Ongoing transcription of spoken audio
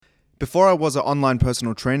Before I was an online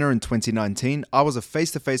personal trainer in 2019, I was a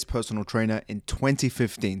face-to-face personal trainer in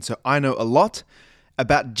 2015. So I know a lot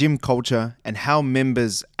about gym culture and how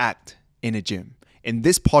members act in a gym. In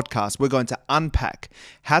this podcast, we're going to unpack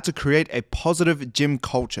how to create a positive gym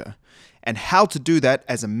culture and how to do that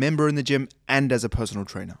as a member in the gym and as a personal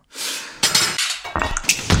trainer.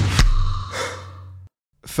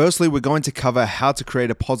 Firstly, we're going to cover how to create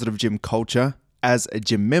a positive gym culture as a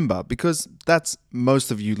gym member, because that's most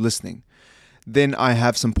of you listening. Then I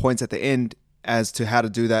have some points at the end as to how to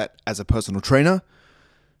do that as a personal trainer.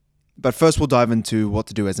 But first we'll dive into what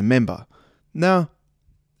to do as a member. Now,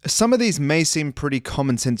 some of these may seem pretty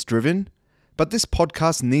common sense driven, but this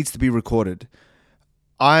podcast needs to be recorded.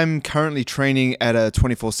 I'm currently training at a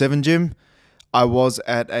 24/7 gym. I was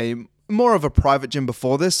at a more of a private gym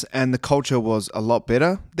before this, and the culture was a lot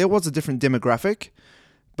better. There was a different demographic,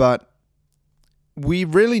 but we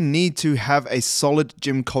really need to have a solid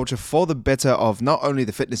gym culture for the better of not only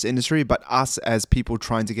the fitness industry, but us as people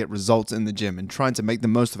trying to get results in the gym and trying to make the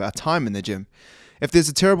most of our time in the gym. If there's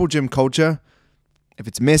a terrible gym culture, if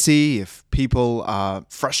it's messy, if people are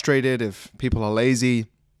frustrated, if people are lazy,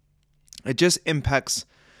 it just impacts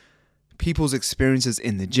people's experiences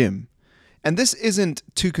in the gym. And this isn't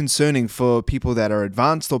too concerning for people that are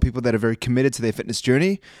advanced or people that are very committed to their fitness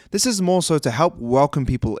journey. This is more so to help welcome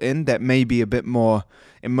people in that may be a bit more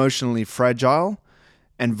emotionally fragile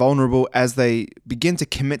and vulnerable as they begin to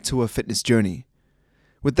commit to a fitness journey.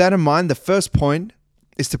 With that in mind, the first point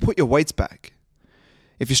is to put your weights back.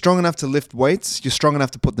 If you're strong enough to lift weights, you're strong enough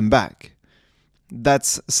to put them back.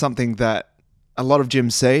 That's something that a lot of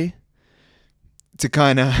gyms say to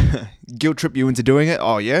kind of guilt trip you into doing it.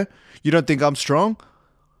 Oh yeah? You don't think I'm strong?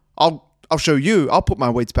 I'll show you. I'll put my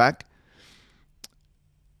weights back.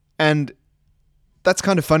 And that's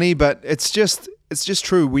kind of funny, but it's just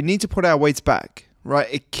true. We need to put our weights back, right?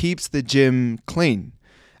 It keeps the gym clean.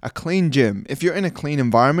 A clean gym. If you're in a clean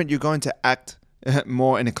environment, you're going to act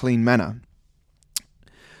more in a clean manner.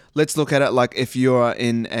 Let's look at it like if you're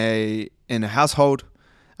in a household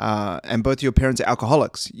and both your parents are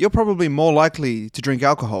alcoholics, you're probably more likely to drink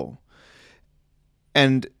alcohol.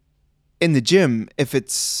 And in the gym,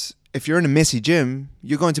 if you're in a messy gym,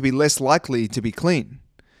 you're going to be less likely to be clean.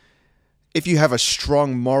 If you have a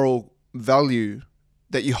strong moral value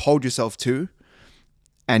that you hold yourself to,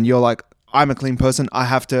 and you're like, I'm a clean person, I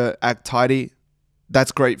have to act tidy,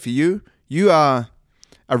 that's great for you. You are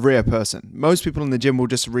a rare person. Most people in the gym will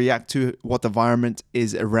just react to what the environment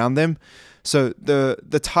is around them. So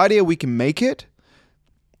the tidier we can make it,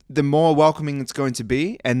 the more welcoming it's going to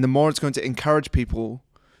be, and the more it's going to encourage people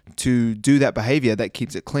to do that behavior that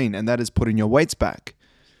keeps it clean, and that is putting your weights back.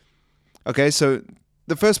 Okay, so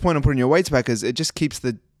the first point of putting your weights back is it just keeps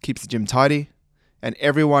the gym tidy, and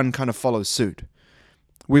everyone kind of follows suit.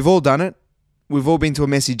 We've all done it. We've all been to a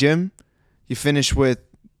messy gym. You finish with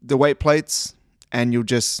the weight plates, and you'll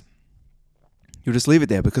just leave it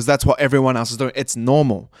there because that's what everyone else is doing. It's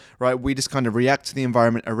normal, right? We just kind of react to the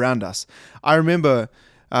environment around us. I remember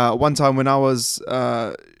one time when I was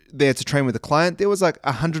there to train with a client, there was like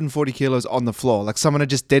 140 kilos on the floor. Like someone had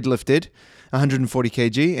just deadlifted 140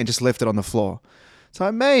 kg and just left it on the floor. So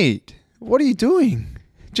I, mate, what are you doing?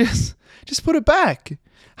 Just put it back.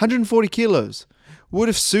 140 kilos. What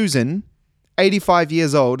if Susan, 85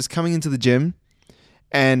 years old, is coming into the gym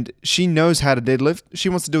and she knows how to deadlift? She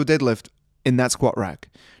wants to do a deadlift in that squat rack.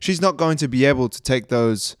 She's not going to be able to take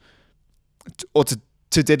those or to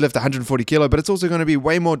deadlift 140 kilo, but it's also going to be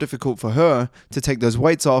way more difficult for her to take those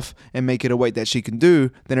weights off and make it a weight that she can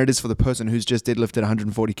do than it is for the person who's just deadlifted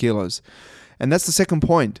 140 kilos. And that's the second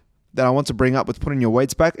point that I want to bring up with putting your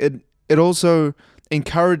weights back. It also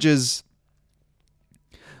encourages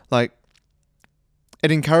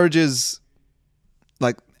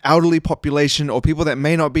elderly population or people that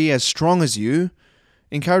may not be as strong as you,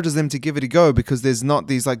 encourages them to give it a go because there's not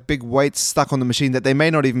these like big weights stuck on the machine that they may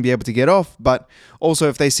not even be able to get off. But also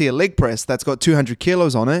if they see a leg press that's got 200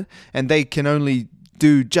 kilos on it and they can only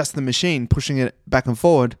do just the machine pushing it back and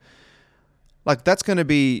forward, like that's going to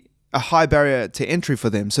be a high barrier to entry for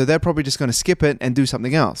them. So they're probably just going to skip it and do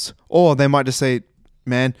something else. Or they might just say,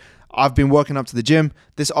 man, I've been working up to the gym.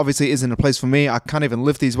 This obviously isn't a place for me. I can't even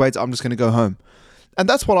lift these weights. I'm just going to go home. And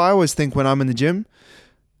that's what I always think when I'm in the gym,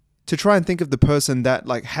 to try and think of the person that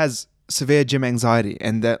like has severe gym anxiety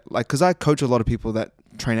and that like, because I coach a lot of people that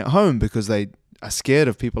train at home because they are scared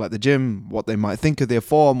of people at the gym, what they might think of their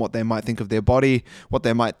form, what they might think of their body, what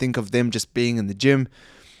they might think of them just being in the gym.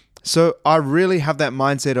 So I really have that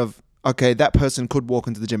mindset of okay, that person could walk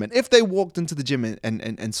into the gym. And if they walked into the gym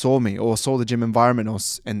and saw me, or saw the gym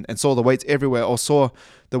environment, and saw the weights everywhere, or saw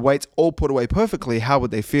the weights all put away perfectly, how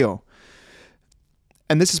would they feel?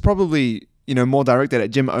 And this is probably, more directed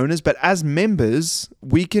at gym owners, but as members,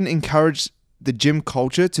 we can encourage the gym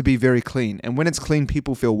culture to be very clean. And when it's clean,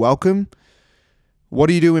 people feel welcome. What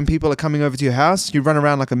do you do when people are coming over to your house? You run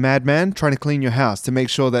around like a madman trying to clean your house to make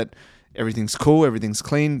sure that everything's cool, everything's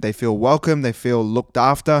clean, they feel welcome, they feel looked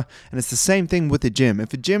after. And it's the same thing with the gym.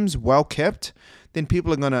 If a gym's well kept, then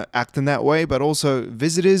people are going to act in that way, but also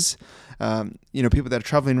visitors, people that are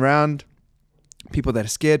traveling around, people that are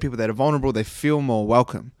scared, people that are vulnerable, they feel more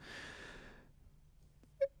welcome.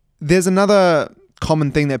 There's another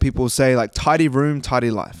common thing that people say, like tidy room,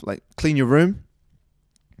 tidy life. Like clean your room,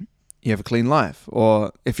 you have a clean life.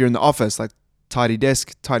 Or if you're in the office, like tidy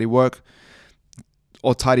desk, tidy work,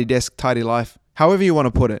 or tidy desk, tidy life. However you want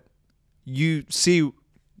to put it, you see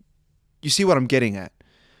what I'm getting at.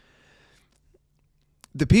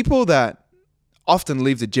 The people that often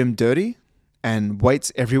leave the gym dirty and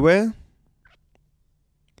weights everywhere,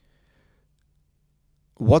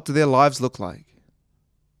 what do their lives look like?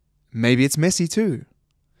 Maybe it's messy too.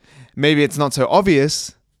 Maybe it's not so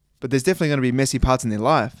obvious, but there's definitely going to be messy parts in their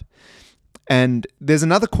life. And there's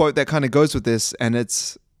another quote that kind of goes with this, and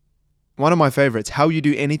it's one of my favorites. How you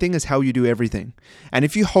do anything is how you do everything. And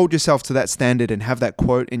if you hold yourself to that standard and have that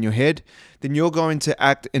quote in your head, then you're going to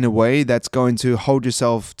act in a way that's going to hold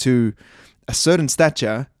yourself to a certain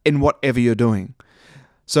stature in whatever you're doing.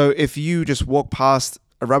 So if you just walk past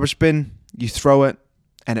a rubbish bin, you throw it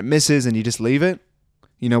and it misses and you just leave it,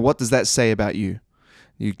 what does that say about you?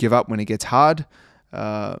 You give up when it gets hard.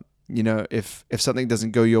 If something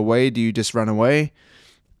doesn't go your way, do you just run away?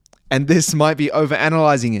 And this might be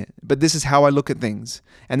overanalyzing it, but this is how I look at things.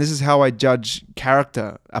 And this is how I judge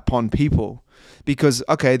character upon people. Because,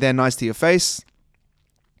 okay, they're nice to your face.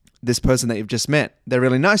 This person that you've just met, they're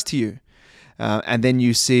really nice to you. And then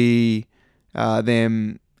you see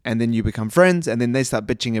them, and then you become friends, and then they start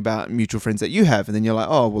bitching about mutual friends that you have. And then you're like,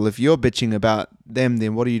 oh, well, if you're bitching about them,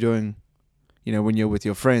 then what are you doing? When you're with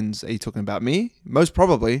your friends, are you talking about me? Most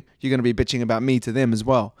probably, you're going to be bitching about me to them as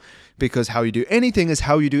well. Because how you do anything is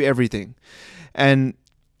how you do everything. And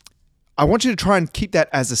I want you to try and keep that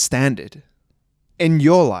as a standard in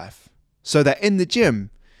your life. So that in the gym,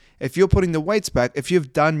 if you're putting the weights back, if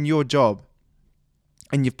you've done your job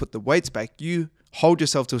and you've put the weights back, you hold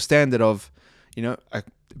yourself to a standard of,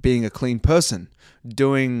 being a clean person,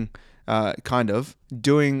 doing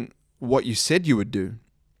what you said you would do.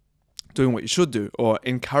 Doing what you should do, or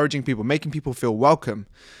encouraging people, making people feel welcome,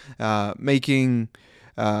 making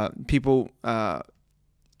people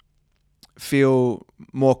feel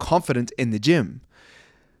more confident in the gym.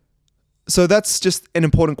 So that's just an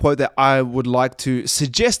important quote that I would like to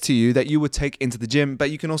suggest to you that you would take into the gym,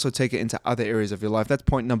 but you can also take it into other areas of your life. That's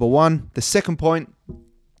point number one. The second point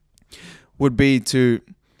would be to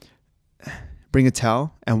bring a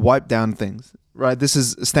towel and wipe down things. Right, this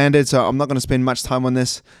is standard, so I'm not going to spend much time on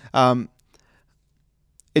this.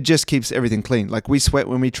 It just keeps everything clean. Like we sweat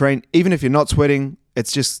when we train. Even if you're not sweating,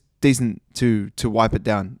 it's just decent to wipe it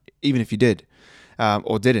down, even if you did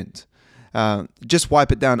or didn't. Just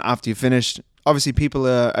wipe it down after you're finished. Obviously, people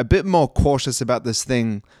are a bit more cautious about this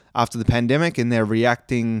thing after the pandemic, and they're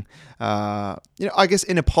reacting, I guess,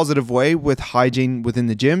 in a positive way with hygiene within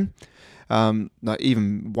the gym. Not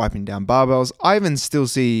even wiping down barbells. I even still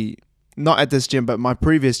see, not at this gym, but my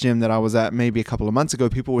previous gym that I was at maybe a couple of months ago,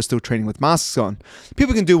 people were still training with masks on.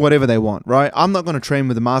 People can do whatever they want, right? I'm not going to train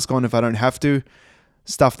with a mask on if I don't have to,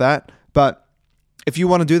 stuff that. But if you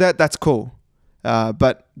want to do that, that's cool.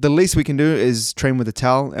 But the least we can do is train with a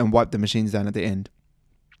towel and wipe the machines down at the end.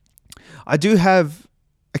 I do have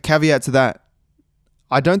a caveat to that.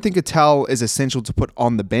 I don't think a towel is essential to put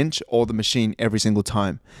on the bench or the machine every single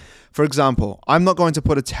time. For example, I'm not going to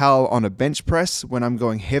put a towel on a bench press when I'm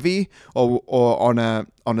going heavy, or on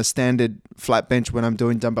a standard flat bench when I'm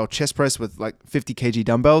doing dumbbell chest press with like 50 kg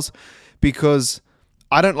dumbbells, because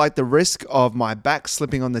I don't like the risk of my back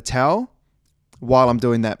slipping on the towel while I'm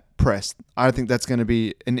doing that press. I think that's going to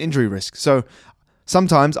be an injury risk. So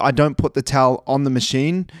sometimes I don't put the towel on the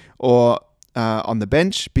machine or on the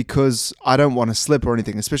bench because I don't want to slip or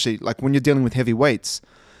anything, especially like when you're dealing with heavy weights.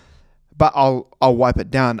 But I'll wipe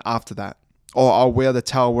it down after that. Or I'll wear the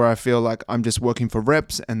towel where I feel like I'm just working for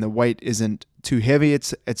reps and the weight isn't too heavy.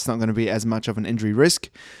 It's not going to be as much of an injury risk,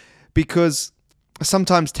 because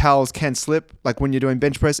sometimes towels can slip, like when you're doing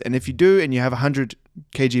bench press. And if you do, and you have 100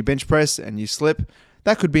 kg bench press and you slip,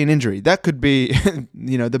 that could be an injury. That could be,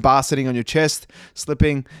 the bar sitting on your chest,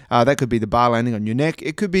 slipping. That could be the bar landing on your neck.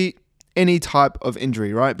 It could be any type of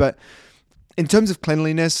injury, right? But in terms of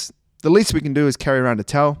cleanliness, the least we can do is carry around a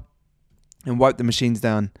towel and wipe the machines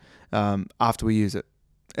down after we use it.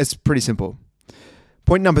 It's pretty simple.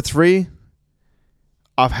 Point number 3,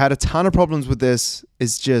 I've had a ton of problems with this,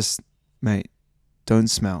 is just, mate, don't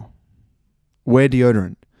smell. Wear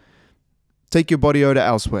deodorant. Take your body odor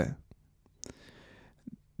elsewhere.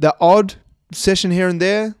 The odd session here and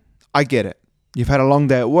there, I get it. You've had a long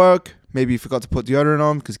day at work. Maybe you forgot to put deodorant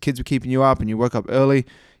on because kids were keeping you up and you woke up early.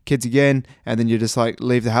 Kids again, and then you just like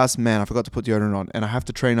leave the house. Man, I forgot to put deodorant on, and I have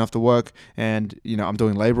to train after work, and I'm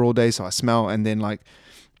doing labor all day, so I smell, and then like,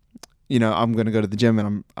 I'm gonna go to the gym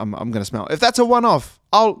and I'm gonna smell. If that's a one-off,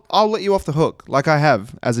 I'll let you off the hook, like I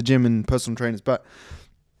have as a gym and personal trainers. But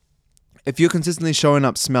if you're consistently showing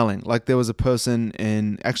up smelling, like there was a person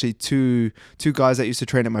in actually two guys that used to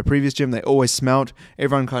train at my previous gym, they always smelled.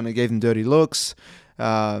 Everyone kind of gave them dirty looks.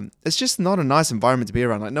 It's just not a nice environment to be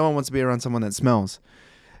around. Like no one wants to be around someone that smells.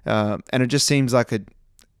 And it just seems like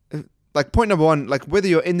point number 1, like whether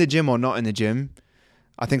you're in the gym or not in the gym,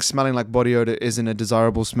 I think smelling like body odor isn't a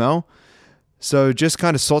desirable smell. So just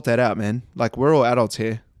kind of sort that out, man. Like we're all adults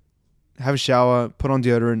here. Have a shower, put on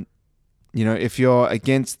deodorant. If you're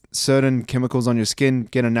against certain chemicals on your skin,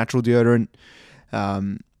 get a natural deodorant.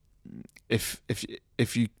 If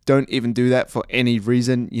you don't even do that for any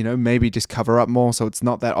reason, maybe just cover up more so it's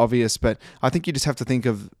not that obvious. But I think you just have to think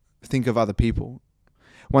of other people.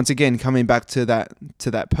 Once again, coming back to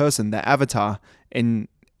that person, that avatar in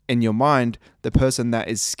your mind, the person that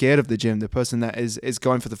is scared of the gym, the person that is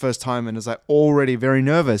going for the first time and is like already very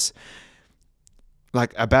nervous.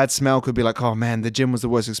 Like a bad smell could be like, oh man, the gym was the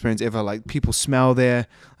worst experience ever. Like people smell there.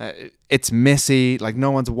 It's messy. Like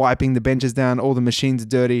no one's wiping the benches down. All the machines are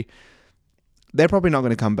dirty. They're probably not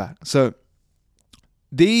going to come back. So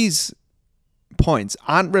these points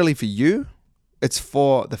aren't really for you. It's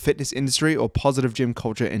for the fitness industry or positive gym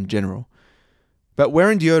culture in general. But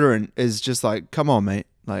wearing deodorant is just like, come on, mate.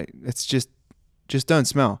 Like, it's just don't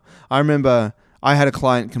smell. I remember I had a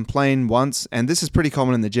client complain once, and this is pretty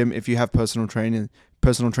common in the gym if you have personal training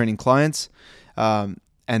clients. And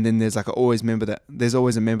then there's always a member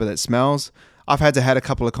that smells. I've had a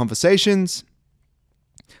couple of conversations.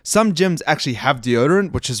 Some gyms actually have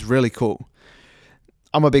deodorant, which is really cool.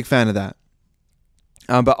 I'm a big fan of that.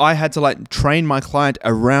 But I had to train my client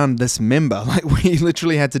around this member. Like we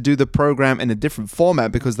literally had to do the program in a different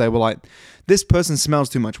format because they were like, this person smells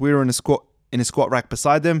too much. We were in a squat rack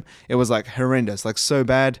beside them. It was horrendous, so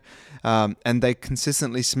bad. And they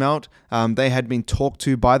consistently smelled. They had been talked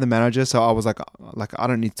to by the manager. So I was like, I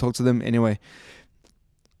don't need to talk to them anyway.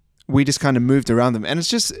 We just kind of moved around them, and it's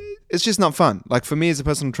just not fun. Like for me as a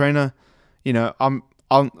personal trainer,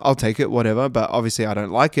 I'll take it, whatever. But obviously I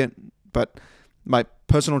don't like it. But my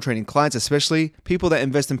personal training clients, especially people that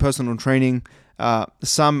invest in personal training,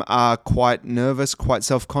 some are quite nervous, quite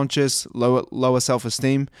self-conscious, lower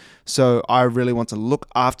self-esteem. So I really want to look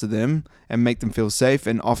after them and make them feel safe.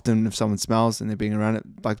 And often if someone smells and they're being around it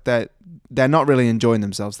like that, they're not really enjoying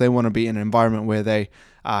themselves. They want to be in an environment where they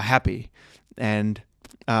are happy and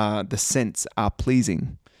the scents are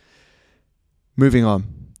pleasing. Moving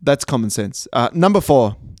on. That's common sense. Number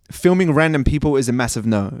 4. Filming random people is a massive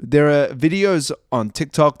no. There are videos on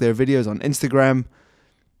TikTok, there are videos on Instagram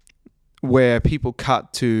where people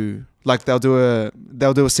cut to they'll do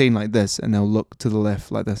a scene like this and they'll look to the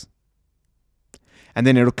left like this. And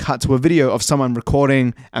then it'll cut to a video of someone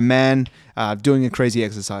recording a man doing a crazy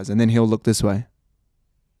exercise, and then he'll look this way.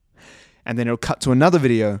 And then it'll cut to another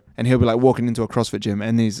video and he'll be walking into a CrossFit gym,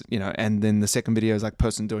 and and then the second video is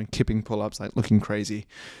person doing kipping pull-ups, looking crazy.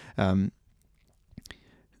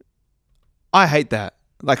 I hate that.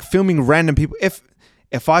 Filming random people.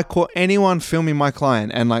 If I caught anyone filming my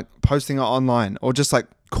client and posting it online, or just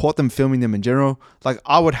caught them filming them in general,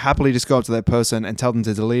 I would happily just go up to that person and tell them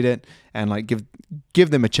to delete it and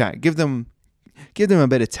give them a chat. Give them a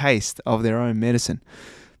better taste of their own medicine.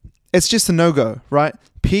 It's just a no-go, right?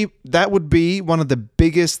 That would be one of the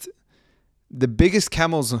biggest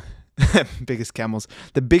camels.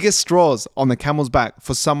 The biggest straws on the camel's back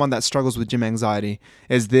for someone that struggles with gym anxiety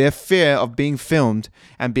is their fear of being filmed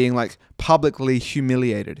and being publicly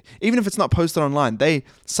humiliated. Even if it's not posted online,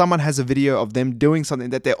 someone has a video of them doing something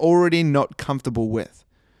that they're already not comfortable with.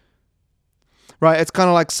 Right? It's kind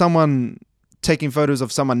of like someone taking photos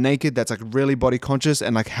of someone naked that's really body conscious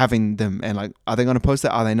and having them, and are they going to post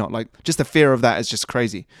that? Are they not? Just the fear of that is just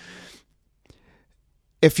crazy.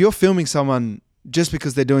 If you're filming someone just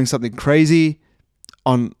because they're doing something crazy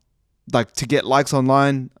on to get likes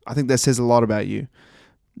online, I think that says a lot about you.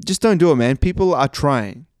 Just don't do it, man. People are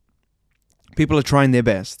trying their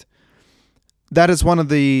best. that is one of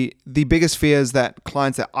the biggest fears that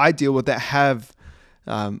clients that I deal with that have,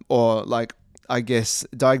 or like, I guess,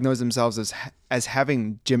 diagnose themselves as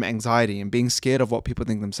having gym anxiety and being scared of what people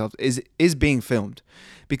think themselves is being filmed,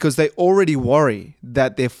 because they already worry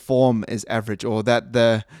that their form is average, or that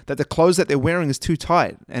the clothes that they're wearing is too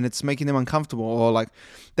tight and it's making them uncomfortable, or like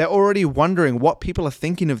they're already wondering what people are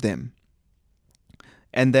thinking of them.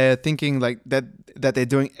 And they're thinking like that they're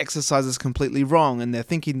doing exercises completely wrong, and they're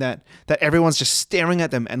thinking that everyone's just staring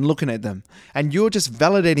at them and looking at them. And you're just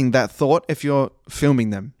validating that thought if you're filming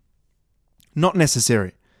them. Not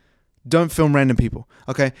necessary. Don't film random people,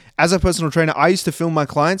 okay? As a personal trainer, I used to film my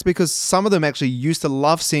clients because some of them actually used to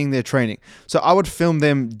love seeing their training. So I would film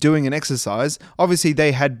them doing an exercise. Obviously,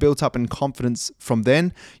 they had built up in confidence from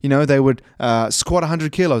then. You know, they would squat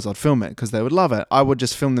 100 kilos. I'd film it because they would love it. I would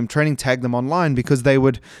just film them training, tag them online, because they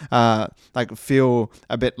would like feel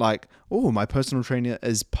a bit like, oh, my personal trainer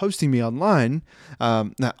is posting me online.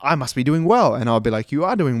 Now I must be doing well. And I'll be like, you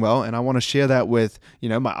are doing well. And I want to share that with, you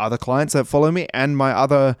know, my other clients that follow me and my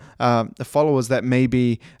other followers that may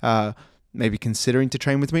be considering to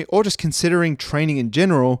train with me, or just considering training in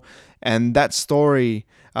general. And that story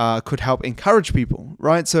could help encourage people,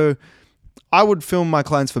 right? So I would film my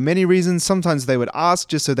clients for many reasons. Sometimes they would ask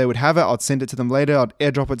just so they would have it. I'd send it to them later. I'd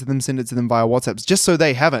airdrop it to them, send it to them via WhatsApp, just so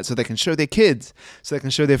they have it, so they can show their kids, so they can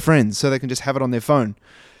show their friends, so they can just have it on their phone.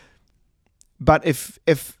 But if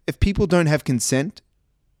people don't have consent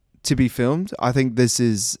to be filmed, I think this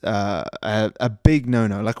is a big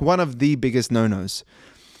no-no, like one of the biggest no-nos.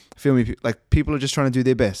 Filming, like, people are just trying to do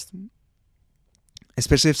their best.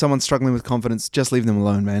 Especially if someone's struggling with confidence, just leave them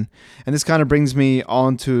alone, man. And this kind of brings me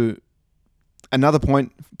on to another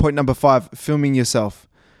point number 5, filming yourself.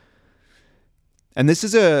 And this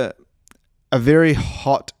is a very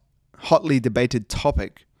hotly debated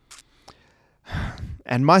topic.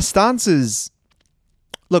 And my stance is,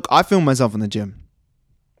 look, I film myself in the gym.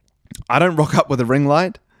 I don't rock up with a ring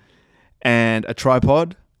light and a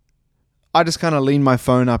tripod. I just kind of lean my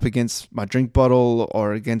phone up against my drink bottle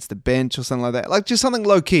or against the bench or something like that. Like, just something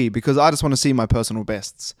low key, because I just want to see my personal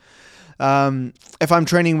bests. If I'm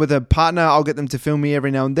training with a partner, I'll get them to film me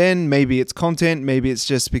every now and then. Maybe it's content. Maybe it's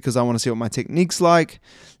just because I want to see what my technique's like.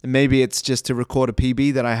 And maybe it's just to record a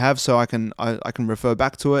PB that I have so I can refer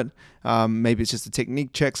back to it. Maybe it's just a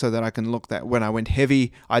technique check so that I can look that when I went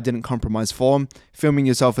heavy, I didn't compromise form. Filming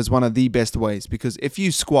yourself is one of the best ways, because if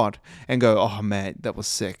you squat and go, oh man, that was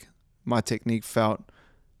sick, my technique felt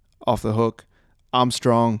off the hook, I'm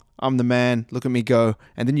strong, I'm the man, look at me go.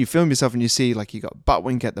 And then you film yourself and you see like you got butt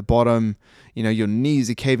wink at the bottom, you know, your knees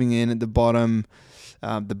are caving in at the bottom,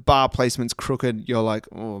 the bar placement's crooked. You're like,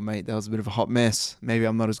 oh mate, that was a bit of a hot mess. Maybe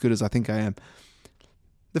I'm not as good as I think I am.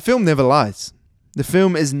 The film never lies. The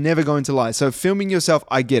film is never going to lie. So filming yourself,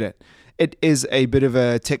 I get it. It is a bit of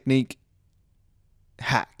a technique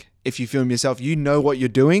hack. If you film yourself, you know what you're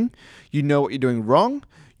doing. You know what you're doing wrong.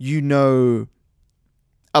 You know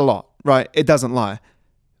a lot. Right, it doesn't lie.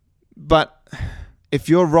 But if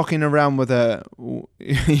you're rocking around with around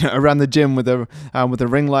the gym with a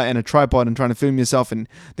ring light and a tripod and trying to film yourself, and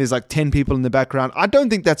there's like 10 people in the background, I don't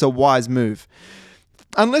think that's a wise move.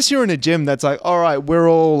 Unless you're in a gym that's like, all right, we're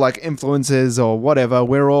all like influencers or whatever.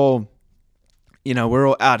 We're all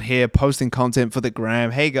out here posting content for the gram.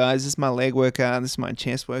 Hey guys, this is my leg workout. This is my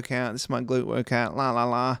chest workout. This is my glute workout. La la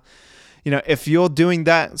la. You know, if you're doing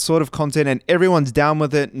that sort of content and everyone's down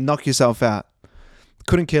with it, knock yourself out.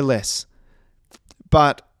 Couldn't care less.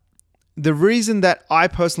 But the reason that I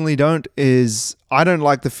personally don't is I don't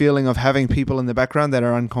like the feeling of having people in the background that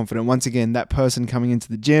are unconfident. Once again, that person coming into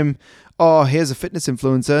the gym, oh, here's a fitness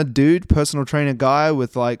influencer, dude, personal trainer guy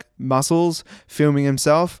with like muscles, filming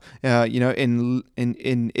himself, in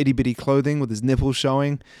itty bitty clothing with his nipples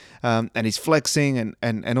showing, and he's flexing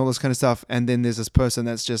and all this kind of stuff. And then there's this person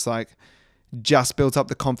that's just like, just built up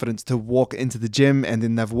the confidence to walk into the gym, and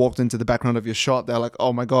then they've walked into the background of your shot. They're like,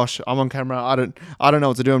 oh my gosh, I'm on camera. I don't know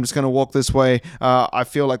what to do. I'm just going to walk this way. I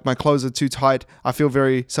feel like my clothes are too tight. I feel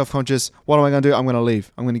very self-conscious. What am I going to do? I'm going to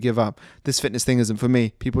leave. I'm going to give up. This fitness thing isn't for me.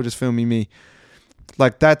 People just filming me.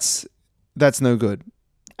 Like that's no good.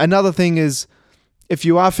 Another thing is, if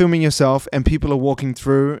you are filming yourself and people are walking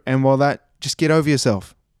through, and while that, just get over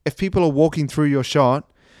yourself. If people are walking through your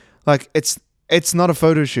shot, like it's not a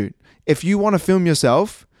photo shoot. If you want to film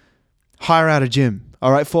yourself, hire out a gym,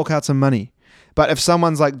 all right? Fork out some money. But if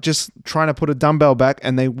someone's like just trying to put a dumbbell back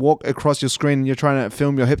and they walk across your screen and you're trying to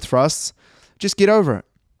film your hip thrusts, just get over it.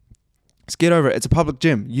 Just get over it. It's a public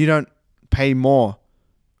gym. You don't pay more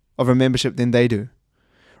of a membership than they do,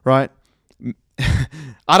 right?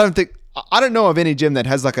 I don't think I don't know of any gym that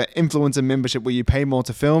has like an influencer membership where you pay more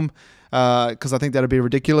to film, because I think that'd be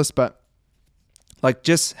ridiculous. But like,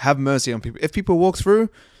 just have mercy on people. If people walk through,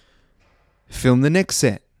 film the next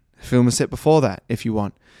set. Film a set before that if you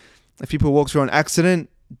want. If people walk through on accident,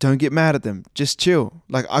 don't get mad at them. Just chill.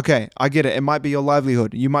 Like, okay, I get it. It might be your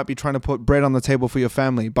livelihood. You might be trying to put bread on the table for your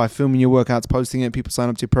family by filming your workouts, posting it, people sign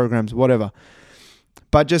up to your programs, whatever.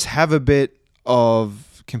 But just have a bit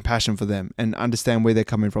of compassion for them and understand where they're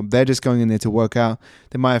coming from. They're just going in there to work out.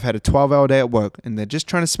 They might have had a 12-hour day at work and they're just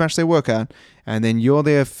trying to smash their workout, and then you're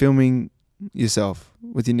there filming yourself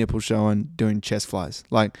with your nipples showing, doing chest flies.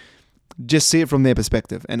 Like, just see it from their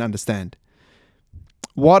perspective and understand.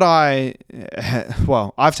 I've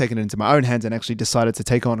taken it into my own hands and actually decided to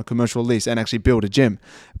take on a commercial lease and actually build a gym.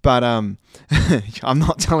 But I'm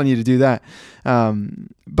not telling you to do that.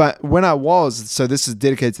 But when I was, so this is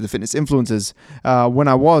dedicated to the fitness influencers. When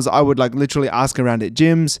I would like literally ask around at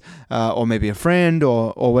gyms, or maybe a friend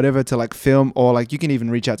or whatever to like film, or like you can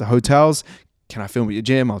even reach out to hotels. Can I film at your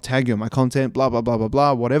gym? I'll tag you in my content, blah, blah, blah, blah,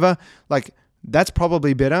 blah, whatever. Like, that's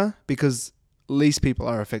probably better because least people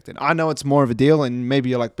are affected. I know it's more of a deal, and maybe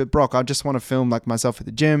you're like, but Brock, I just want to film like myself at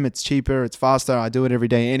the gym. It's cheaper, it's faster. I do it every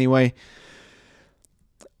day anyway.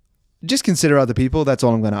 Just consider other people. That's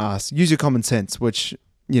all I'm going to ask. Use your common sense, which,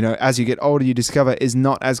 you know, as you get older, you discover is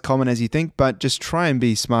not as common as you think, but just try and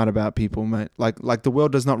be smart about people, mate. Like the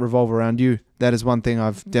world does not revolve around you. That is one thing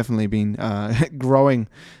I've definitely been growing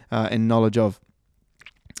in knowledge of.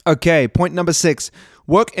 Okay, point number 6.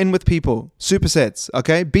 Work in with people. Supersets,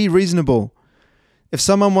 okay? Be reasonable. If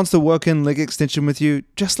someone wants to work in leg extension with you,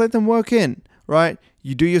 just let them work in, right?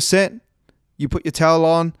 You do your set, you put your towel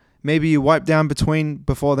on, maybe you wipe down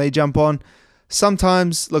before they jump on.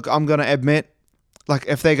 Sometimes, look, I'm going to admit, like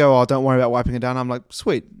if they go, oh, don't worry about wiping it down, I'm like,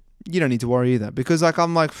 sweet, you don't need to worry either. Because like,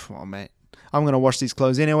 I'm like, oh, mate, I'm going to wash these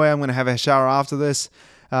clothes anyway. I'm going to have a shower after this.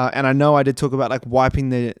 And I know I did talk about like wiping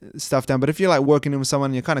the stuff down, but if you're like working in with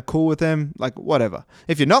someone and you're kind of cool with them, like whatever.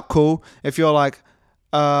 If you're not cool, if you're like,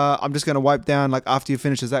 I'm just going to wipe down like after you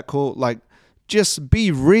finish, is that cool? Like, just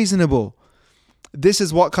be reasonable. This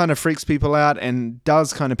is what kind of freaks people out and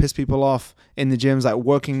does kind of piss people off in the gyms, like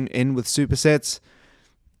working in with supersets.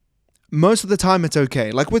 Most of the time it's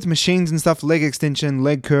okay. Like with machines and stuff, leg extension,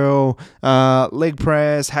 leg curl, leg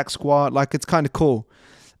press, hack squat, like it's kind of cool.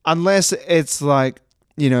 Unless it's like,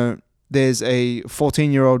 you know, there's a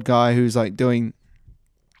 14-year-old guy who's like doing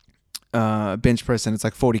bench press and it's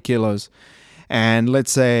like 40 kilos. And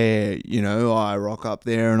let's say, you know, I rock up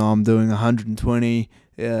there and I'm doing 120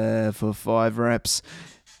 for 5 reps.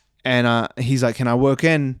 And he's like, can I work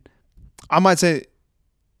in? I might say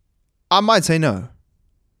no,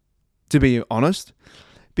 to be honest.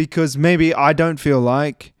 Because maybe I don't feel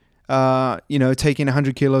like, taking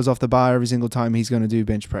 100 kilos off the bar every single time he's going to do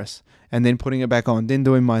bench press. And then putting it back on, then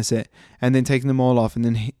doing my set, and then taking them all off, and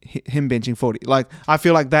then him benching 40. Like, I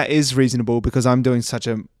feel like that is reasonable because I'm doing such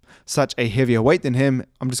a heavier weight than him.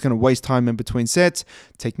 I'm just going to waste time in between sets,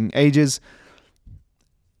 taking ages.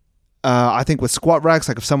 I think with squat racks,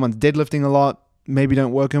 like if someone's deadlifting a lot, maybe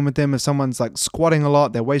don't work in with them. If someone's like squatting a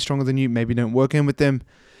lot, they're way stronger than you, maybe don't work in with them.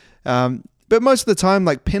 But most of the time,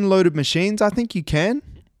 like pin-loaded machines, I think you can.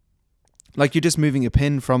 Like you're just moving a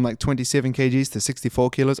pin from like 27 kgs to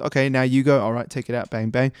 64 kilos. Okay, now you go. All right, take it out. Bang,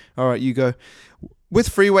 bang. All right, you go. With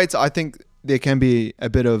free weights, I think there can be a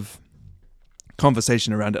bit of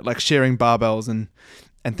conversation around it, like sharing barbells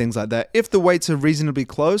and things like that. If the weights are reasonably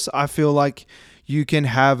close, I feel like you can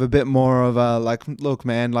have a bit more of a like, look,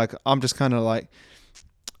 man, like I'm just kind of like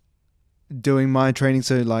doing my training.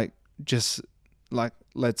 So like, just like,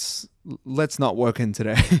 let's not work in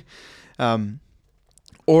today.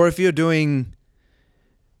 Or if you're doing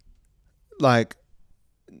like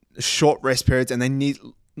short rest periods and they need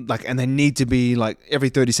to be like every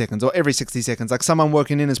 30 seconds or every 60 seconds, like someone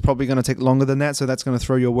working in is probably going to take longer than that. So that's going to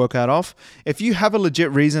throw your workout off. If you have a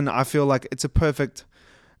legit reason, I feel like it's a perfect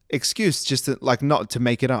excuse just to like, not to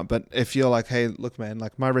make it up. But if you're like, hey, look, man,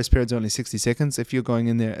 like my rest period's only 60 seconds. If you're going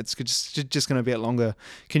in there, it's just going to be a longer.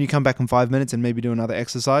 Can you come back in 5 minutes and maybe do another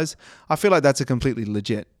exercise? I feel like that's a completely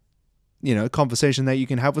legit, conversation that you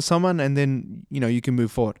can have with someone, and then, you can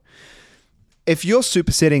move forward. If you're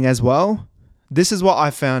supersetting as well, this is what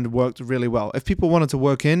I found worked really well. If people wanted to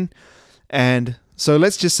work in, and so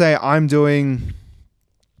let's just say I'm doing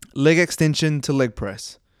leg extension to leg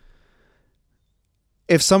press.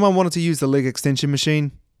 If someone wanted to use the leg extension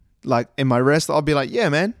machine, like in my rest, I'll be like, yeah,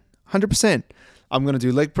 man, 100%. I'm going to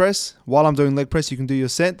do leg press. While I'm doing leg press, you can do your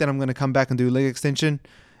set. Then I'm going to come back and do leg extension.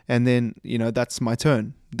 And then, that's my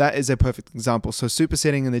turn. That is a perfect example. So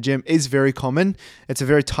supersetting in the gym is very common. It's a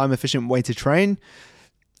very time efficient way to train.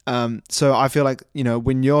 So I feel like,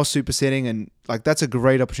 when you're supersetting, and like that's a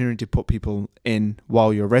great opportunity to put people in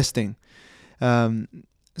while you're resting.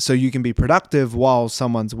 So you can be productive while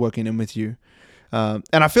someone's working in with you. And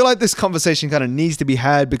I feel like this conversation kind of needs to be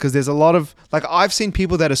had, because there's a lot of, like, I've seen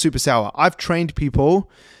people that are super sour. I've trained people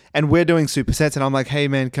and we're doing supersets, and I'm like, hey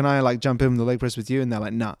man, can I like jump in the leg press with you? And they're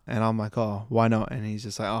like, nah. And I'm like, oh, why not? And he's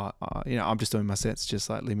just like, I'm just doing my sets. Just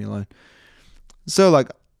like, leave me alone. So like,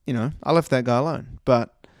 I left that guy alone,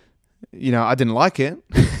 but I didn't like it.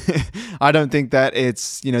 I don't think that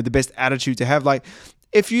it's, the best attitude to have. Like,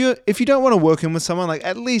 if you don't want to work in with someone, like,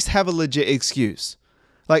 at least have a legit excuse.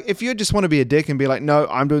 Like, if you just want to be a dick and be like, no,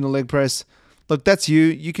 I'm doing the leg press, look, that's you.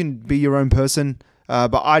 You can be your own person.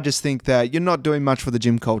 But I just think that you're not doing much for the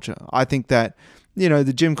gym culture. I think that,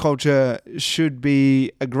 the gym culture should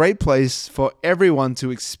be a great place for everyone to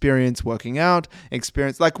experience working out,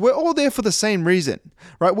 like, we're all there for the same reason,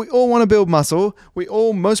 right? We all want to build muscle. We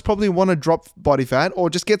all most probably want to drop body fat or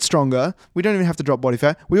just get stronger. We don't even have to drop body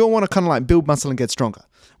fat. We all want to kind of like build muscle and get stronger.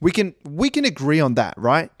 We can agree on that,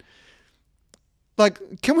 right?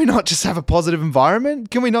 Like, can we not just have a positive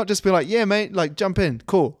environment? Can we not just be like, yeah, mate, like, jump in,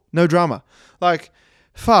 cool, no drama? Like,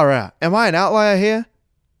 far out. Am I an outlier here?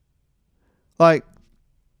 Like,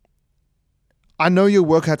 I know your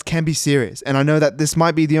workouts can be serious, and I know that this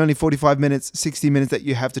might be the only 45 minutes, 60 minutes that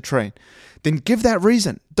you have to train. Then give that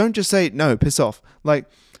reason. Don't just say, no, piss off. Like,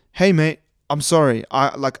 hey, mate, I'm sorry.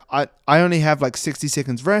 I only have like 60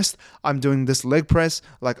 seconds rest. I'm doing this leg press.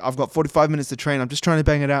 Like, I've got 45 minutes to train. I'm just trying to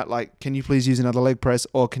bang it out. Like, can you please use another leg press,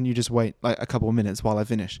 or can you just wait like a couple of minutes while I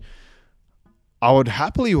finish? I would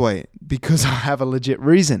happily wait, because I have a legit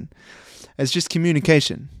reason. It's just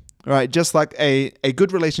communication, right? Just like a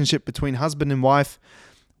good relationship between husband and wife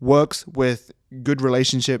works with good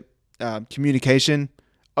relationship communication,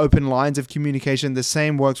 open lines of communication. The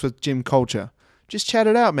same works with gym culture. Just chat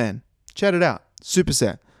it out, man. Chat it out.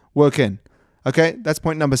 Superset. Work in. Okay, that's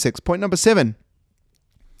point number 6. Point number 7.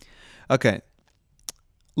 Okay.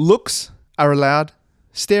 Looks are allowed.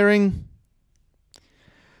 Staring,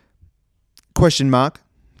 question mark.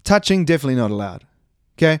 Touching, definitely not allowed.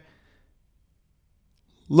 Okay?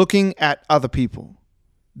 Looking at other people.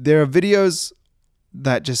 There are videos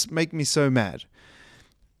that just make me so mad.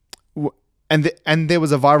 And there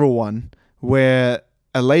was a viral one where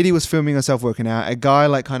a lady was filming herself working out. A guy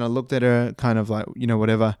like kind of looked at her, kind of like,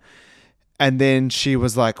 whatever. And then she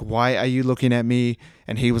was like, why are you looking at me?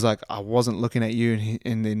 And he was like, I wasn't looking at you.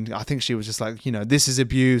 And then I think she was just like, this is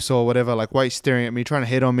abuse or whatever. Like, why are you staring at me, trying to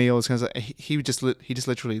hit on me? All this kind of stuff. He just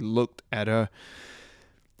literally looked at her.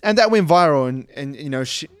 And that went viral.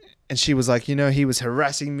 And she was like, he was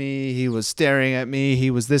harassing me. He was staring at me.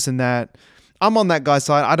 He was this and that. I'm on that guy's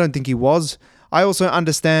side. I don't think he was. I also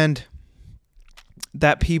understand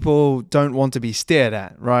that people don't want to be stared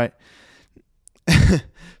at, right?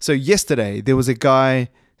 So yesterday, there was a guy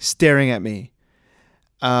staring at me.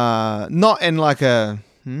 Not in like a,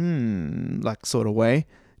 like sort of way.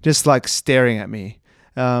 Just like staring at me.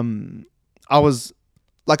 I was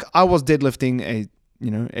deadlifting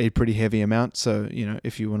a pretty heavy amount. So,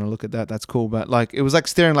 if you want to look at that, that's cool. But like, it was like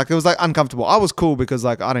staring, like it was like uncomfortable. I was cool because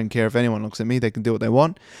like, I don't care if anyone looks at me, they can do what they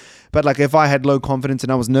want. But like, if I had low confidence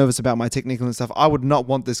and I was nervous about my technique and stuff, I would not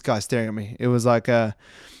want this guy staring at me. It was like an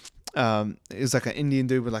Indian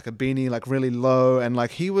dude with like a beanie, like really low. And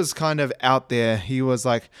like, he was kind of out there. He was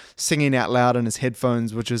like singing out loud on his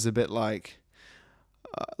headphones, which was a bit like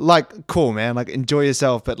cool, man, like enjoy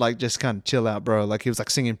yourself, but like just kind of chill out, bro. Like, he was like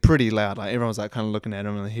singing pretty loud, like everyone was like kind of looking at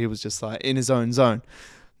him, and he was just like in his own zone.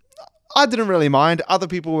 I didn't really mind. Other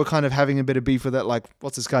people were kind of having a bit of beef with it, like,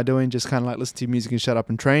 what's this guy doing? Just kind of like listen to music and shut up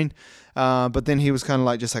and train. But then he was kind of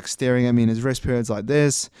like just like staring at me in his rest periods like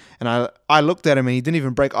this, and I looked at him and he didn't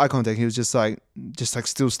even break eye contact. He was just like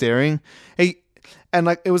still staring. And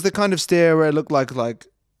like, it was the kind of stare where it looked like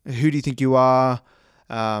who do you think you are?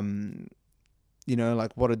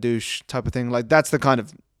 Like, what a douche type of thing. Like, that's the kind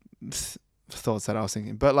of thoughts that I was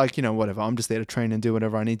thinking. But like, whatever. I'm just there to train and do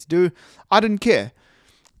whatever I need to do. I didn't care.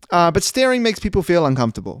 But staring makes people feel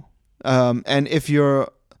uncomfortable. And if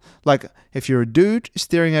you're a dude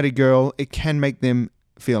staring at a girl, it can make them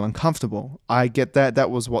feel uncomfortable. I get that.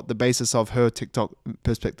 That was what the basis of her TikTok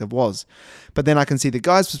perspective was. But then I can see the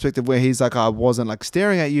guy's perspective where he's like, I wasn't like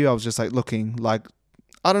staring at you. I was just like looking, like,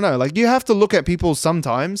 I don't know. Like, you have to look at people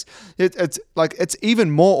sometimes. It's like, it's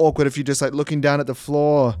even more awkward if you're just like looking down at the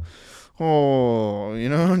floor. Oh,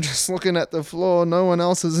 just looking at the floor. No one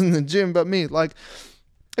else is in the gym but me. Like,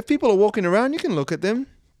 if people are walking around, you can look at them.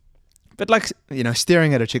 But like,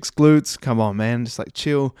 staring at a chick's glutes, come on, man. Just like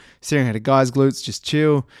chill. Staring at a guy's glutes, just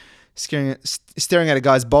chill. Staring at a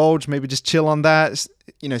guy's bulge, maybe just chill on that.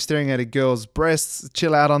 staring at a girl's breasts,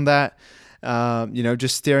 chill out on that.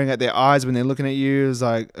 Just staring at their eyes when they're looking at you is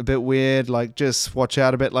like a bit weird. Like, just watch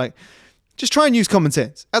out a bit. Like, just try and use common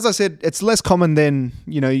sense. As I said, it's less common than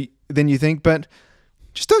you think, but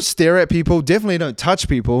just don't stare at people. Definitely don't touch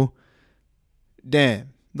people. Damn.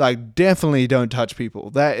 Like, definitely don't touch people.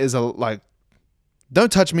 That is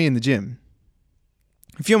don't touch me in the gym.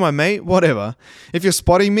 If you're my mate, whatever. If you're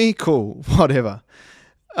spotting me, cool, whatever.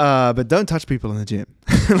 But don't touch people in the gym.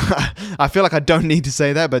 I feel like I don't need to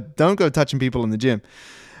say that, but don't go touching people in the gym.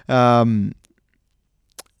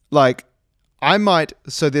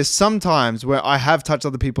 So there's some times where I have touched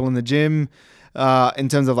other people in the gym, in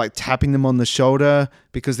terms of like tapping them on the shoulder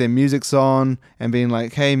because their music's on and being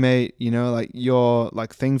like, hey mate, like your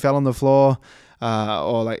like thing fell on the floor,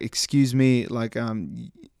 or like, excuse me, like,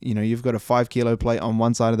 you've got a 5 kilo plate on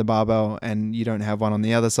one side of the barbell and you don't have one on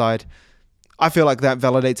the other side. I feel like that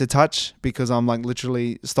validates a touch because I'm like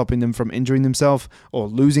literally stopping them from injuring themselves or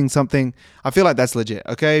losing something. I feel like that's legit.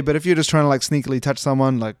 Okay. But if you're just trying to like sneakily touch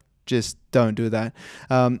someone, like, just don't do that.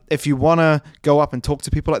 If you want to go up and talk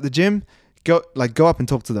to people at the gym, go up and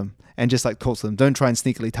talk to them and just like talk to them. Don't try and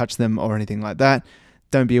sneakily touch them or anything like that.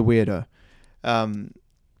 Don't be a weirdo.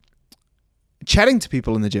 Chatting to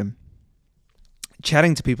people in the gym.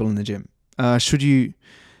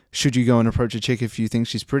 Should you go and approach a chick if you think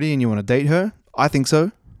she's pretty and you want to date her? I think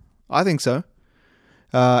so.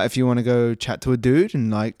 If you want to go chat to a dude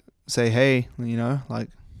and like say, hey, like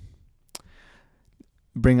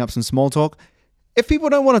bring up some small talk. If people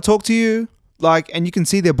don't want to talk to you, like, and you can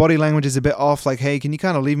see their body language is a bit off, like, hey, can you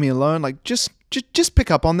kind of leave me alone? Like, just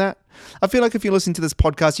pick up on that. I feel like if you listen to this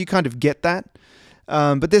podcast, you kind of get that.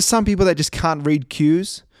 But there's some people that just can't read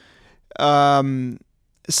cues. So,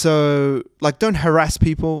 like, don't harass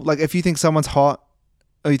people. Like, if you think someone's hot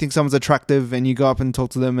or you think someone's attractive and you go up and talk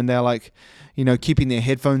to them and they're like, keeping their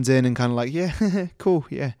headphones in and kind of like, yeah, cool,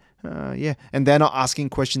 yeah. Yeah. And they're not asking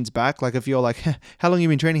questions back. Like, if you're like, how long have you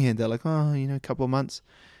been training here? They're like, oh, a couple of months.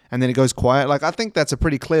 And then it goes quiet. Like, I think that's a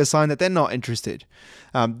pretty clear sign that they're not interested.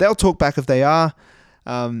 They'll talk back if they are.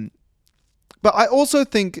 But I also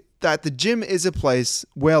think that the gym is a place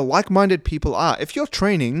where like-minded people are. If you're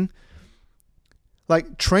training,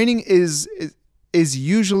 like, training is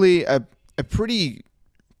usually a pretty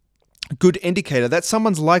good indicator that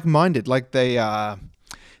someone's like-minded. Like, they are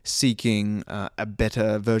seeking a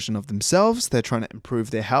better version of themselves. They're trying to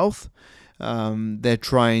improve their health. They're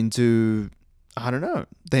trying to, I don't know,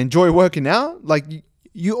 they enjoy working out. Like,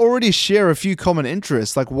 you already share a few common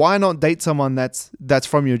interests. Like, why not date someone that's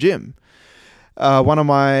from your gym? One of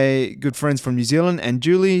my good friends from New Zealand, and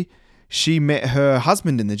Julie, she met her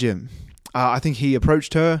husband in the gym. I think he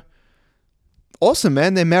approached her. Awesome,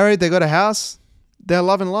 man. They're married. They got a house. They're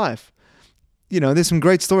loving life. There's some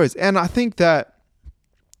great stories. And I think that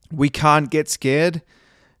we can't get scared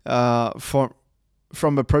from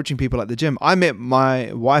approaching people at the gym. I met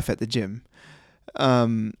my wife at the gym.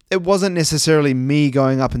 It wasn't necessarily me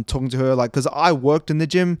going up and talking to her, like, because I worked in the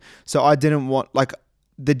gym, so I didn't want, like,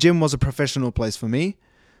 the gym was a professional place for me,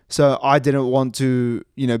 so I didn't want to,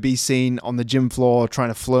 be seen on the gym floor trying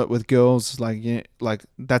to flirt with girls. Like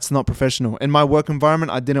that's not professional. In my work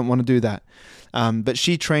environment, I didn't want to do that. But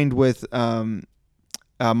she trained with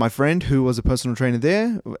my friend who was a personal trainer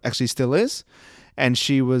there, actually still is. And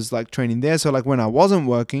she was like training there. So like when I wasn't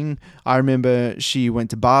working, I remember she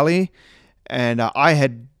went to Bali and I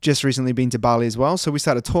had just recently been to Bali as well. So we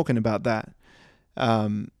started talking about that.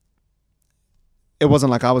 It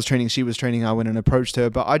wasn't like I was training, she was training, I went and approached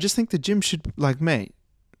her. But I just think the gym should, like, mate,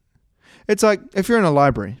 it's like if you're in a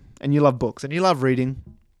library and you love books and you love reading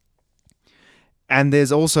and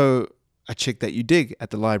there's also a chick that you dig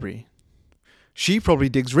at the library, she probably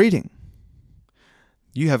digs reading.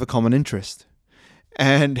 You have a common interest.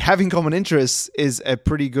 And having common interests is a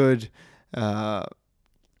pretty good thing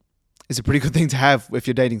to have if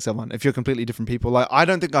you're dating someone, if you're completely different people. Like, I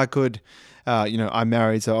don't think I could, I'm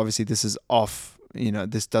married, so obviously this is off,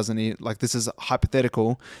 this doesn't, like, this is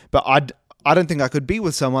hypothetical, but I don't think I could be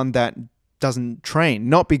with someone that doesn't train.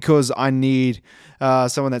 Not because I need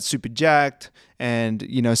someone that's super jacked and,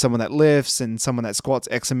 someone that lifts and someone that squats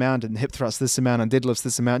X amount and hip thrusts this amount and deadlifts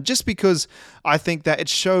this amount, just because I think that it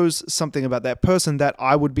shows something about that person that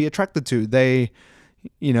I would be attracted to. They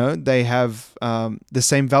have the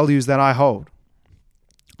same values that I hold.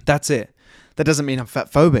 That's it. That doesn't mean I'm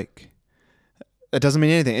fat phobic. That doesn't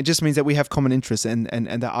mean anything. It just means that we have common interests and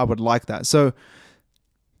that I would like that. So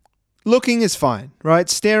looking is fine, right?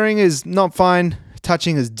 Staring is not fine.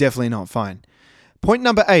 Touching is definitely not fine. Point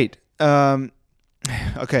number 8.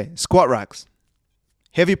 Okay, squat racks.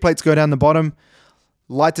 Heavy plates go down the bottom.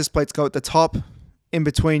 Lightest plates go at the top. in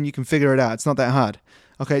between, you can figure it out. It's not that hard.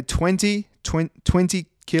 Okay, 20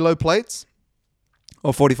 kilo plates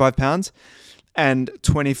or 45 pounds and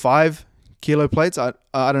 25 kilo plates. I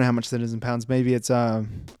don't know how much that is in pounds. Maybe it's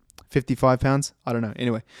 55 pounds. I don't know.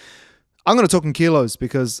 Anyway, I'm going to talk in kilos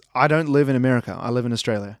because I don't live in America. I live in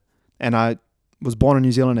Australia. And I was born in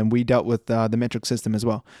New Zealand, and we dealt with the metric system as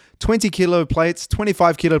well. 20 kilo plates,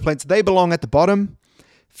 25 kilo plates, they belong at the bottom.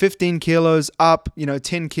 15 kilos up,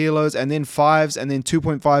 10 kilos, and then 5s, and then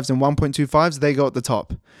 2.5s and 1.25s, they go at the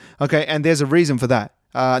top. Okay, and there's a reason for that.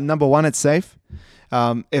 Number one, it's safe.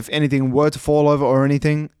 If anything were to fall over or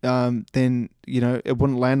anything, then, it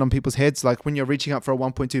wouldn't land on people's heads. Like when you're reaching up for a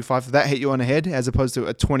 1.25, if that hit you on the head as opposed to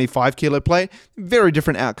a 25 kilo plate, very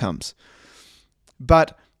different outcomes.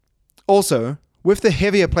 But also, with the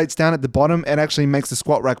heavier plates down at the bottom, it actually makes the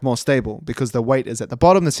squat rack more stable because the weight is at the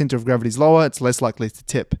bottom, the center of gravity is lower, it's less likely to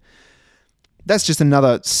tip. That's just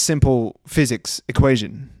another simple physics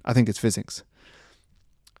equation. I think it's physics.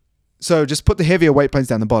 So just put the heavier weight plates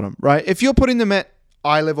down the bottom, right? If you're putting them at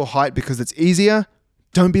eye level height because it's easier,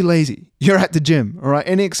 don't be lazy. You're at the gym, all right?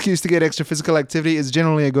 Any excuse to get extra physical activity is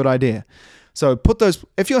generally a good idea. So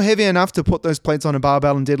if you're heavy enough to put those plates on a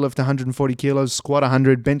barbell and deadlift 140 kilos, squat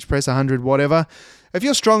 100, bench press 100, whatever. If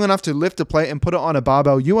you're strong enough to lift a plate and put it on a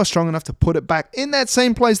barbell, you are strong enough to put it back in that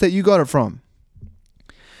same place that you got it from.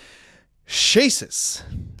 Jesus.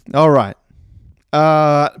 All right.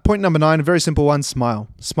 Point number 9, a very simple one, smile.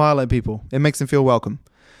 Smile at people. It makes them feel welcome.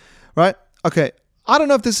 Right? Okay. I don't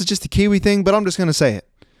know if this is just a Kiwi thing, but I'm just going to say it.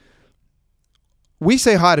 We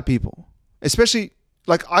say hi to people, especially...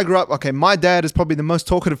 Like I grew up, okay, my dad is probably the most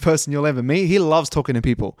talkative person you'll ever meet. He loves talking to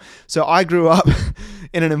people. So I grew up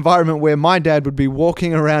in an environment where my dad would be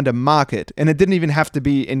walking around a market, and it didn't even have to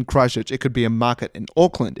be in Christchurch. It could be a market in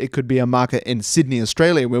Auckland. It could be a market in Sydney,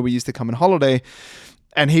 Australia, where we used to come on holiday,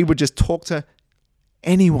 and he would just talk to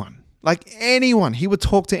anyone. Like anyone. He would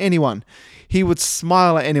talk to anyone. He would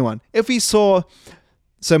smile at anyone. If he saw,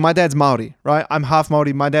 so my dad's Māori, right? I'm half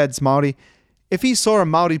Māori. My dad's Māori. If he saw a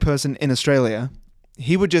Māori person in Australia,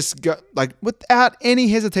 he would just go, like, without any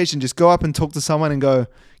hesitation, just go up and talk to someone and go,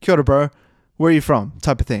 "Kia ora, bro, where are you from?"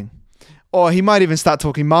 type of thing. Or he might even start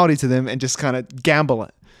talking Māori to them and just kind of gamble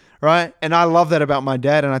it, right? And I love that about my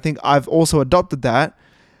dad, and I think I've also adopted that,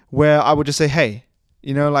 where I would just say, "Hey,"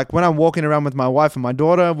 like when I'm walking around with my wife and my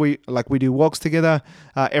daughter, we do walks together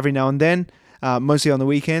every now and then, mostly on the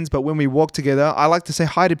weekends. But when we walk together, I like to say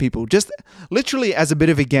hi to people, just literally as a bit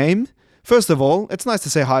of a game. First of all, it's nice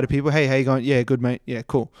to say hi to people. Hey, how you going? Yeah, good, mate. Yeah,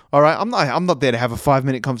 cool. All right. I'm not there to have a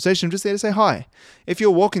 5-minute conversation. I'm just there to say hi. If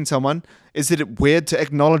you're walking someone, is it weird to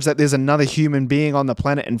acknowledge that there's another human being on the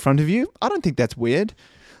planet in front of you? I don't think that's weird,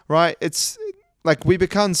 right? It's like we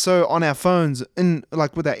become so on our phones and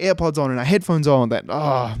like with our AirPods on and our headphones on that,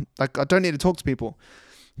 like I don't need to talk to people.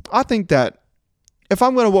 I think that if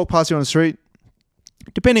I'm going to walk past you on the street,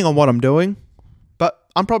 depending on what I'm doing, but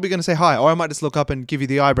I'm probably going to say hi, or I might just look up and give you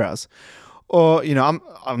the eyebrows. Or, I'm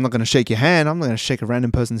not going to shake your hand. I'm not going to shake a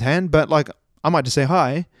random person's hand, but like I might just say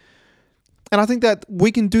hi. And I think that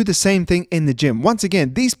we can do the same thing in the gym. Once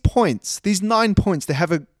again, these 9 points to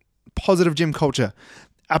have a positive gym culture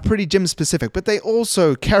are pretty gym specific, but they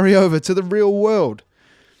also carry over to the real world,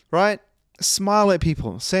 right? Smile at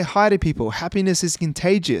people, say hi to people. Happiness is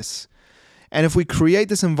contagious. And if we create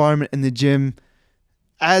this environment in the gym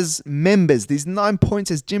as members, these 9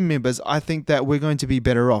 points as gym members, I think that we're going to be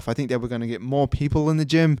better off. I think that we're going to get more people in the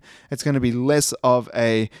gym. It's going to be less of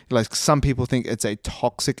like some people think it's a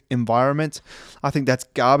toxic environment. I think that's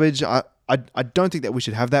garbage. I don't think that we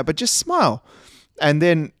should have that, but just smile. And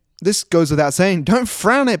then this goes without saying, don't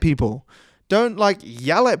frown at people. Don't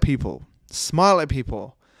yell at people. Smile at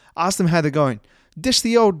people. Ask them how they're going. Dish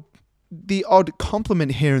the odd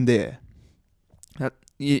compliment here and there.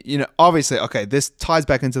 Obviously, okay, this ties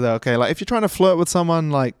back into if you're trying to flirt with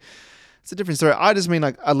someone, it's a different story. I just mean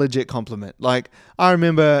a legit compliment. I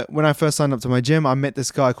remember when I first signed up to my gym, I met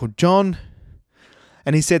this guy called John,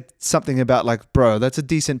 and he said something about bro, that's a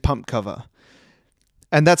decent pump cover.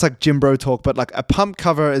 And that's gym bro talk, but a pump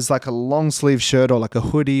cover is a long sleeve shirt or a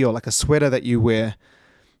hoodie or a sweater that you wear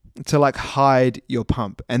to hide your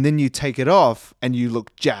pump, and then you take it off and you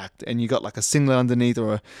look jacked and you got a singlet underneath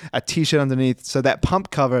or a t-shirt underneath. So that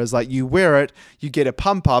pump cover is you wear it, you get a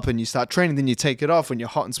pump up and you start training, then you take it off when you're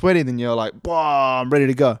hot and sweaty, then you're I'm ready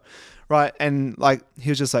to go, right? And he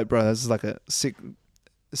was just bro, this is a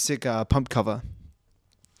sick pump cover.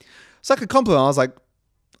 It's a compliment.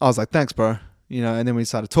 I was like, thanks, bro. And then we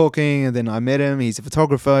started talking, and then I met him. He's a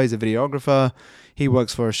photographer, he's a videographer, he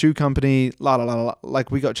works for a shoe company,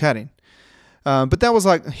 we got chatting. But that was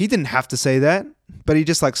like, he didn't have to say that, but he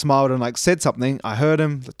just like smiled and like said something. I heard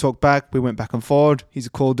him, talked back. We went back and forward. He's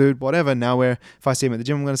a cool dude, whatever. Now if I see him at the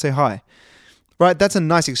gym, I'm going to say hi. Right? That's a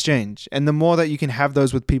nice exchange. And the more that you can have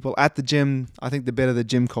those with people at the gym, I think the better the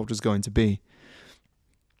gym culture is going to be.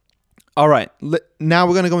 All right. Now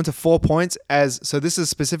we're going to go into 4 points so this is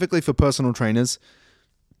specifically for personal trainers.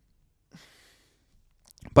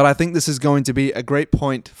 But I think this is going to be a great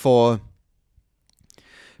point for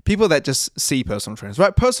people that just see personal trainers,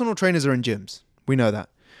 right? Personal trainers are in gyms. We know that.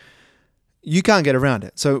 You can't get around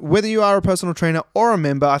it. So whether you are a personal trainer or a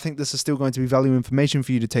member, I think this is still going to be valuable information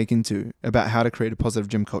for you to take into about how to create a positive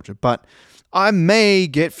gym culture. But I may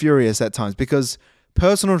get furious at times because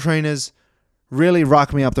personal trainers really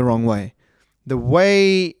rock me up the wrong way. The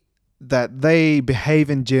way that they behave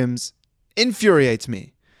in gyms infuriates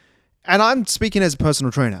me. And I'm speaking as a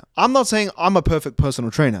personal trainer. I'm not saying I'm a perfect personal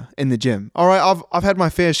trainer in the gym. All right, I've had my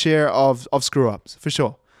fair share of screw-ups, for